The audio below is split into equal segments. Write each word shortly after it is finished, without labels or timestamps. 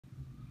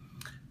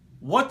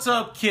What's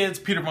up, kids?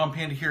 Peter von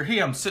Panda here. Hey,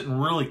 I'm sitting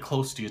really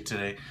close to you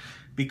today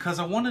because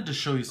I wanted to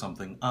show you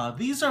something.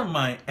 These are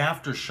my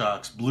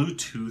Aftershokz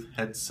Bluetooth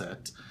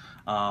headset.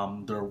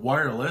 They're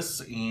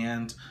wireless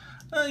and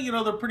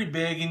they're pretty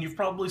big, and you've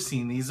probably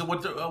seen these.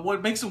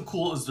 What makes them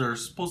cool is they're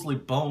supposedly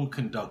bone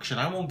conduction.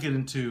 I won't get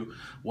into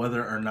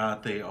whether or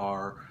not they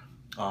are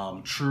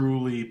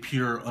truly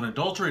pure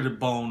unadulterated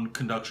bone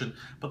conduction,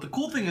 but the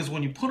cool thing is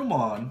when you put them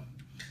on,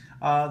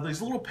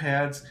 these little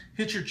pads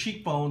hit your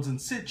cheekbones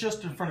and sit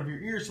just in front of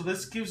your ears, so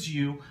this gives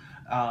you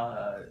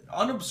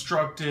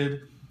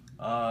unobstructed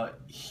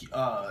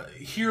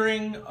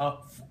hearing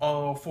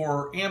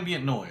for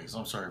ambient noise.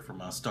 I'm sorry for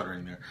my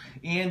stuttering there.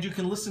 And you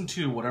can listen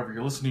to whatever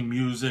you're listening,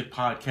 music,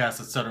 podcasts,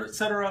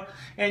 etc.,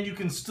 and you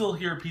can still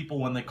hear people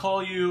when they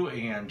call you,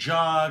 and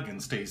jog and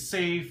stay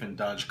safe and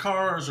dodge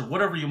cars or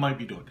whatever you might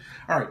be doing.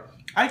 All right,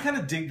 I kind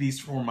of dig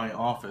these for my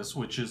office,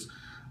 which is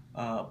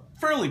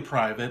fairly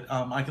private.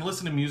 I can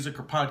listen to music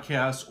or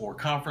podcasts or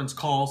conference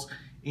calls,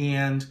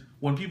 and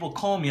when people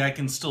call me, I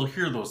can still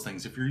hear those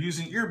things. If you're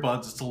using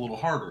earbuds, it's a little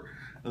harder.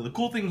 The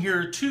cool thing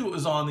here too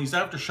is on these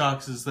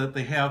Aftershokz is that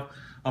they have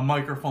a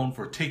microphone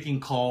for taking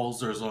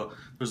calls. There's a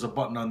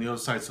button on the other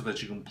side so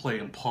that you can play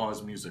and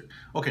pause music.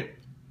 Okay,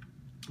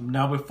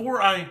 now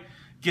before I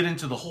get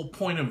into the whole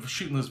point of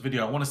shooting this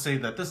video, I want to say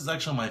that this is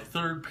actually my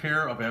third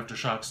pair of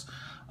Aftershokz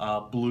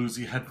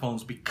Bluesy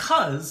headphones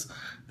because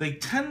they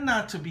tend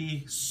not to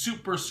be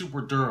super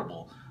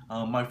durable.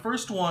 My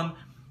first one,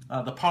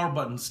 the power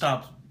button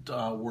stopped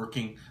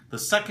working. The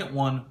second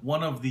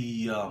one of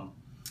the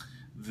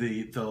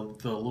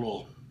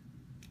little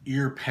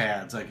ear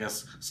pads, I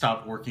guess,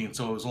 stopped working,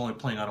 so it was only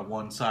playing out of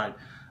one side.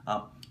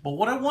 But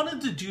what I wanted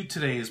to do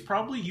today is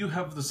probably you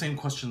have the same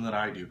question that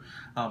I do.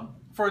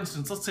 For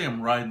instance, let's say I'm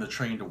riding the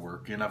train to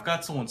work and I've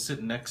got someone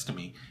sitting next to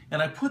me,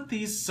 and I put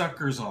these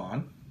suckers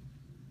on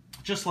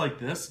just like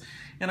this,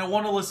 and I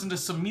want to listen to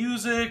some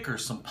music or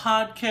some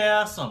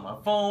podcasts on my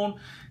phone.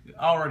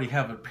 I already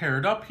have it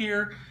paired up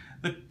here.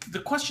 The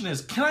question is,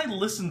 can I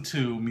listen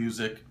to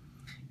music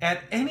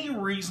at any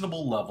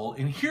reasonable level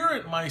and hear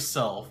it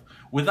myself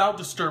without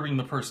disturbing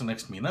the person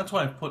next to me? And that's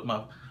why I put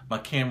my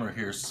camera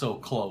here so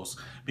close,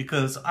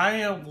 because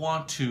I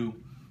want to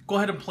go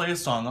ahead and play a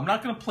song. I'm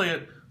not going to play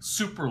it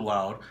super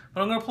loud,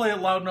 but I'm going to play it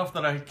loud enough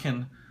that I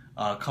can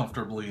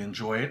comfortably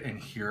enjoy it and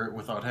hear it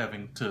without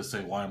having to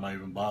say, why am I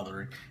even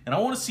bothering? And I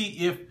want to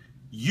see if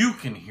you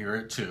can hear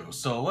it too.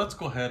 So let's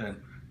go ahead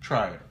and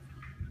try it.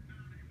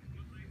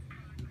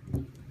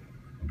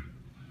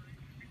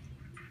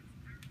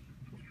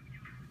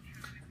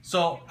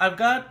 So I've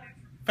got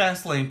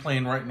Fastlane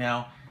playing right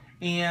now,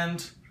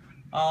 and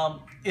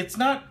it's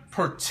not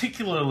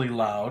particularly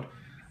loud.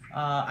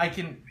 I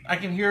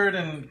can hear it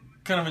and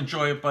kind of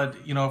enjoy it, but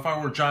if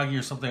I were jogging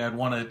or something, I'd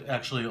want it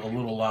actually a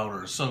little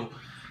louder. So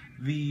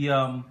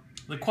the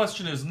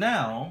question is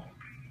now,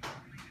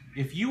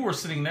 if you were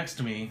sitting next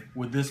to me,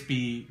 would this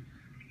be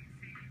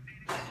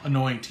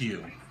annoying to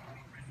you?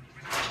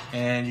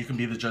 And you can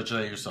be the judge of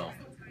that yourself.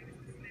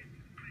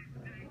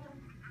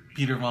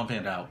 Peter von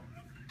Panda out.